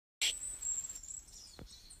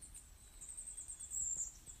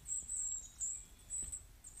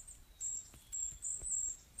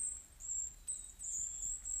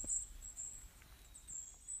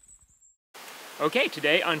Okay,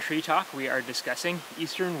 today on Tree Talk we are discussing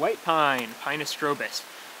eastern white pine, Pinus strobus.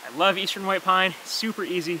 I love eastern white pine, super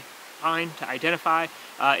easy pine to identify.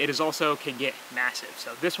 It is also can get massive.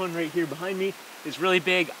 So this one right here behind me is really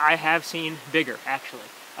big. I have seen bigger actually.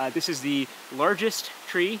 This is the largest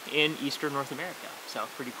tree in eastern North America, so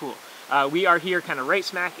pretty cool. We are here kind of right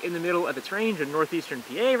smack in the middle of its range in northeastern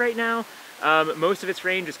PA right now. Most of its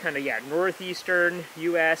range is kind of, northeastern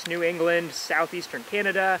US, New England, southeastern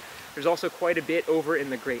Canada. There's also quite a bit over in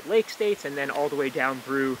the Great Lakes states and then all the way down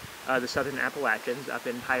through the southern Appalachians up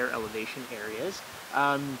in higher elevation areas.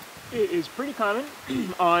 It is pretty common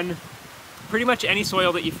on pretty much any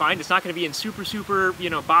soil that you find. It's not going to be in super,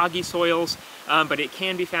 boggy soils, but it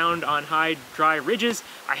can be found on high, dry ridges.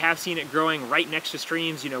 I have seen it growing right next to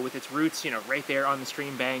streams, with its roots, right there on the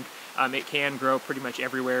stream bank. It can grow pretty much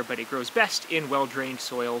everywhere, but it grows best in well-drained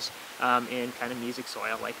soils and kind of mesic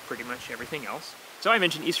soil, like pretty much everything else. So I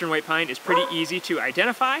mentioned eastern white pine is pretty easy to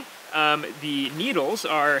identify. The needles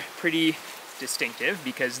are pretty distinctive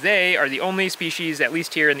because they are the only species, at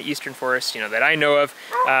least here in the eastern forest, that I know of,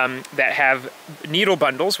 that have needle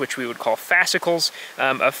bundles, which we would call fascicles,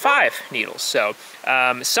 of 5 needles. So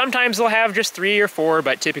sometimes they'll have just 3 or 4,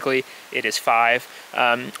 but typically it is 5.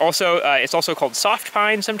 It's also called soft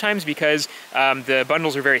pine sometimes because the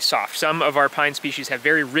bundles are very soft. Some of our pine species have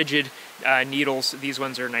very rigid needles. These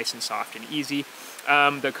ones are nice and soft and easy.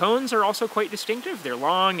 The cones are also quite distinctive. They're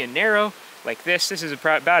long and narrow. Like this is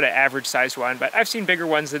about an average sized one, but I've seen bigger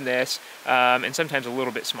ones than this, and sometimes a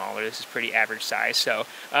little bit smaller. This is pretty average size. So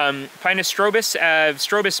Pinus strobus,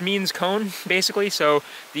 strobus means cone, basically, so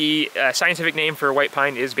the scientific name for white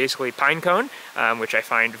pine is basically pine cone, which I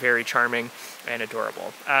find very charming and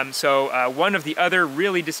adorable. One of the other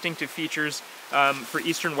really distinctive features for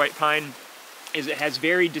eastern white pine is it has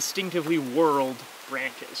very distinctively whorled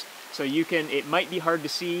branches. So it might be hard to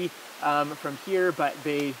see from here, but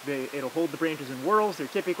it'll hold the branches in whorls. They're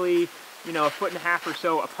typically, 1.5 feet or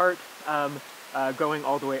so apart, going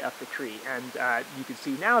all the way up the tree. And you can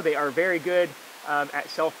see now they are very good at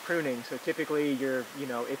self-pruning. So typically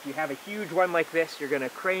if you have a huge one like this, you're gonna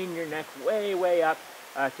crane your neck way, way up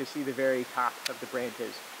to see the very top of the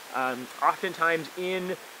branches. Oftentimes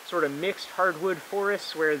in sort of mixed hardwood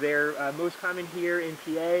forests where they're most common here in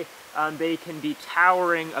PA, they can be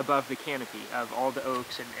towering above the canopy of all the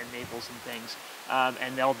oaks and maples and things.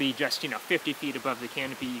 And they'll be just, 50 feet above the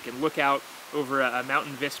canopy. You can look out over a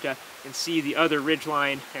mountain vista and see the other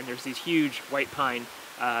ridgeline, and there's these huge white pine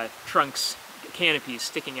trunks, canopies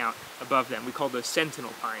sticking out above them. We call those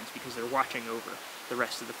sentinel pines because they're watching over the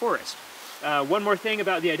rest of the forest. One more thing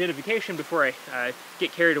about the identification before I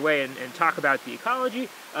get carried away and talk about the ecology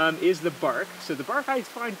is the bark. So the bark I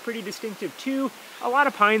find pretty distinctive too. A lot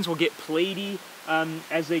of pines will get platy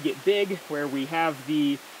as they get big, where we have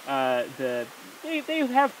they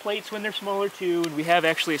have plates when they're smaller too, and we have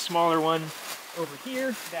actually a smaller one over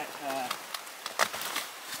here that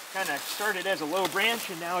kind of started as a low branch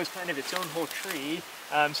and now is kind of its own whole tree.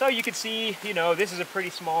 So you can see, this is a pretty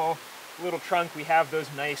small little trunk. We have those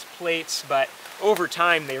nice plates, but over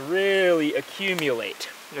time they really accumulate.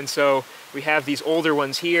 And so we have these older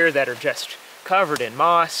ones here that are just covered in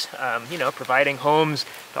moss, providing homes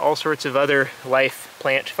to all sorts of other life,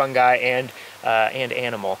 plant, fungi, and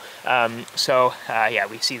animal.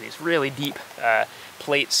 We see these really deep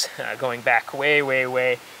plates going back way, way,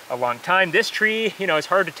 way a long time. This tree, it's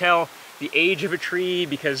hard to tell the age of a tree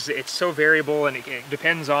because it's so variable and it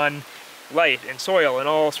depends on light and soil and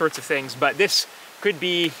all sorts of things, but this could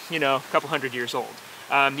be, a couple hundred years old.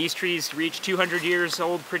 These trees reach 200 years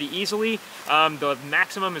old pretty easily. The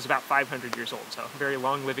maximum is about 500 years old, so a very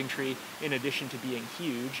long living tree in addition to being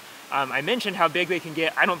huge. I mentioned how big they can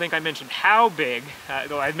get. I don't think I mentioned how big,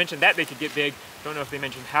 though I mentioned that they could get big. Don't know if they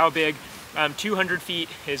mentioned how big. 200 feet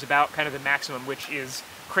is about kind of the maximum, which is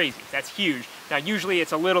crazy. That's huge. Now usually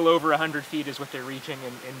it's a little over 100 feet is what they're reaching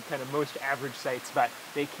in kind of most average sites, but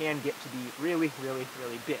they can get to be really, really,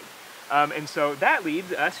 really big. And so that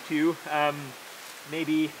leads us to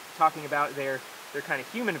maybe talking about their kind of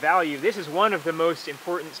human value. This is one of the most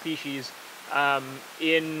important species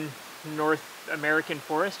in North American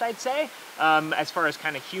forest, I'd say, as far as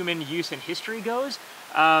kind of human use and history goes.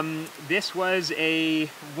 This was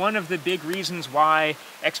one of the big reasons why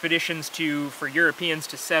expeditions for Europeans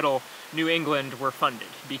to settle New England were funded,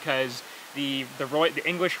 because the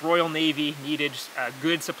English Royal Navy needed a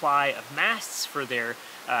good supply of masts for their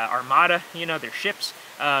armada, their ships,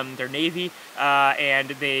 their navy, and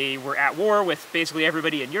they were at war with basically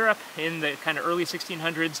everybody in Europe in the kind of early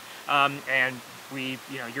 1600s, and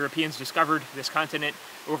Europeans discovered this continent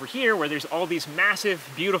over here where there's all these massive,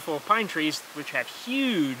 beautiful pine trees which have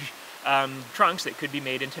huge trunks that could be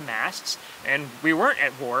made into masts, and we weren't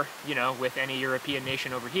at war, you know, with any European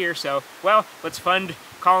nation over here, so, well, let's fund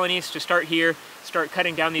colonies to start here, start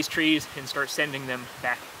cutting down these trees, and start sending them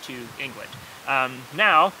back to England.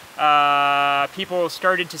 Now, people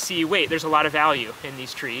started to see, wait, there's a lot of value in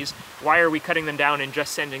these trees. Why are we cutting them down and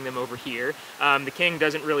just sending them over here? The king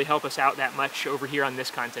doesn't really help us out that much over here on this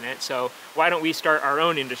continent, so why don't we start our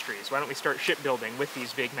own industries? Why don't we start shipbuilding with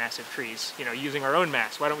these big, massive trees, you know, using our own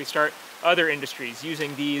masts? Why don't we start other industries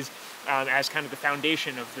using these as kind of the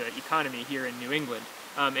foundation of the economy here in New England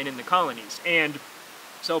and in the colonies? And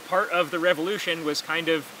so part of the revolution was kind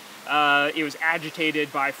of it was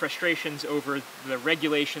agitated by frustrations over the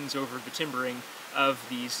regulations over the timbering of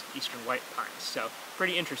these eastern white pines. So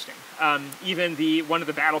pretty interesting. Even one of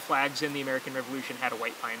the battle flags in the American Revolution had a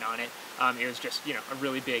white pine on it. It was just, you know, a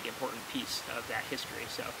really big, important piece of that history.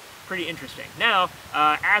 So pretty interesting. Now,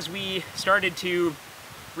 as we started to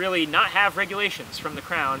really not have regulations from the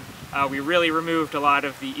Crown, we really removed a lot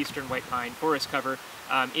of the eastern white pine forest cover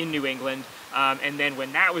in New England. And then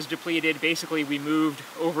when that was depleted, basically we moved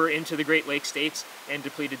over into the Great Lakes states and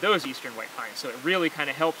depleted those eastern white pines. So it really kind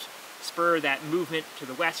of helped spur that movement to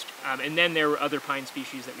the west. And then there were other pine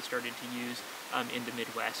species that we started to use in the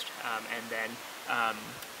Midwest. And then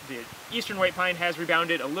the eastern white pine has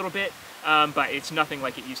rebounded a little bit, but it's nothing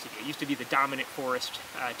like it used to be. It used to be the dominant forest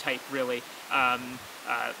type, really. A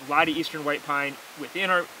lot of eastern white pine within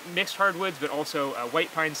our mixed hardwoods, but also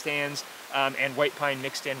white pine stands and white pine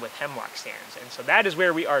mixed in with hemlock stands. And so that is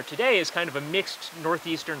where we are today, is kind of a mixed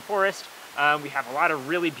northeastern forest. We have a lot of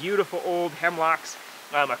really beautiful old hemlocks,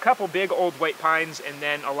 a couple big old white pines, and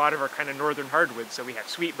then a lot of our kind of northern hardwoods. So we have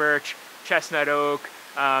sweet birch, chestnut oak,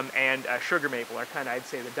 and sugar maple are kind of, I'd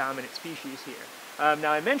say, the dominant species here.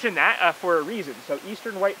 Now I mentioned that for a reason. So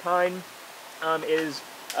eastern white pine is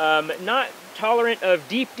not tolerant of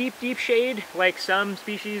deep shade like some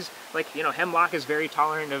species, like, you know, hemlock is very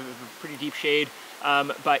tolerant of pretty deep shade,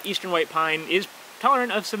 but eastern white pine is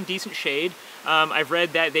tolerant of some decent shade. I've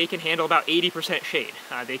read that they can handle about 80% shade.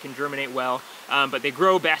 They can germinate well, but they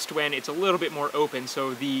grow best when it's a little bit more open,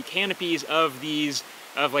 so the canopies of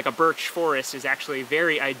like a birch forest is actually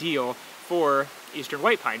very ideal for eastern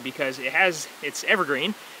white pine because it's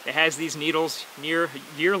evergreen. It has these needles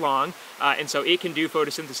year long, and so it can do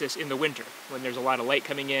photosynthesis in the winter when there's a lot of light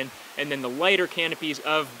coming in, and then the lighter canopies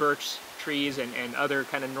of birch trees and other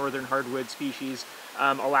kind of northern hardwood species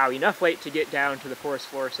allow enough light to get down to the forest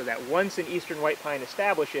floor so that once an eastern white pine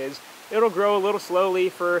establishes, it'll grow a little slowly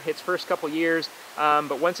for its first couple years,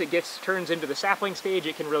 but once it turns into the sapling stage,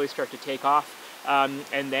 it can really start to take off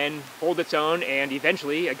and then hold its own and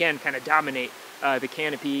eventually, again, kind of dominate the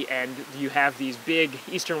canopy, and you have these big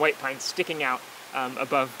eastern white pines sticking out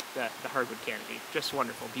above the hardwood canopy. Just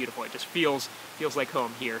wonderful, beautiful. It just feels like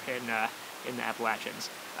home here in the Appalachians.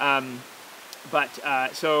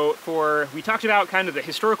 So we talked about kind of the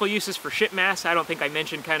historical uses for ship masts. I don't think I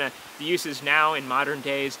mentioned kind of the uses now in modern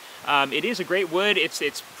days. It is a great wood.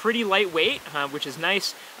 It's pretty lightweight, which is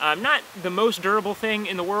nice. Not the most durable thing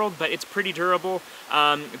in the world, but it's pretty durable.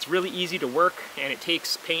 It's really easy to work, and it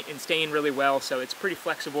takes paint and stain really well, so it's pretty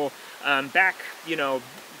flexible. Back, you know,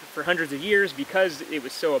 for hundreds of years, because it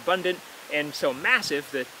was so abundant and so massive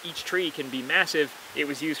that each tree can be massive, it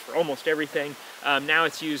was used for almost everything. Now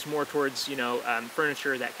it's used more towards, you know,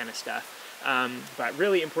 furniture, that kind of stuff. But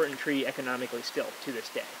really important tree economically still to this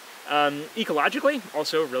day. Ecologically,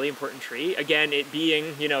 also a really important tree. Again, it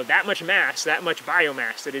being, you know, that much mass, that much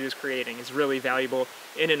biomass that it is creating is really valuable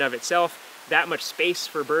in and of itself. That much space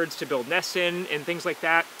for birds to build nests in and things like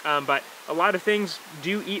that. But a lot of things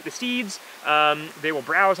do eat the seeds. They will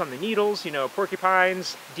browse on the needles, you know,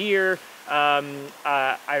 porcupines, deer.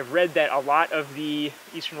 I've read that a lot of the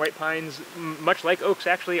eastern white pines, much like oaks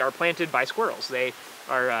actually, are planted by squirrels. They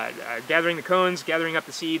are gathering the cones, gathering up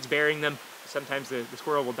the seeds, burying them. Sometimes the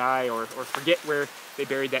squirrel will die or forget where they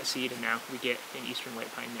buried that seed, and now we get an eastern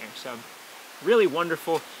white pine there. So really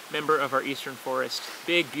wonderful member of our eastern forest.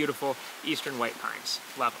 Big, beautiful eastern white pines.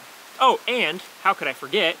 Love them. Oh, and how could I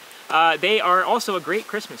forget, they are also a great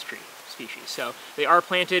Christmas tree species. So they are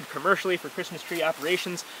planted commercially for Christmas tree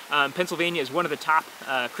operations. Pennsylvania is one of the top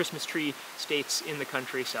Christmas tree states in the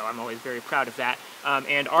country, so I'm always very proud of that.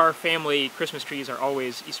 And our family Christmas trees are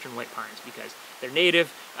always eastern white pines because they're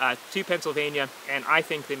native to Pennsylvania, and I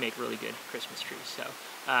think they make really good Christmas trees.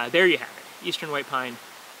 So there you have it. Eastern white pine,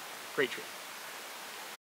 great tree.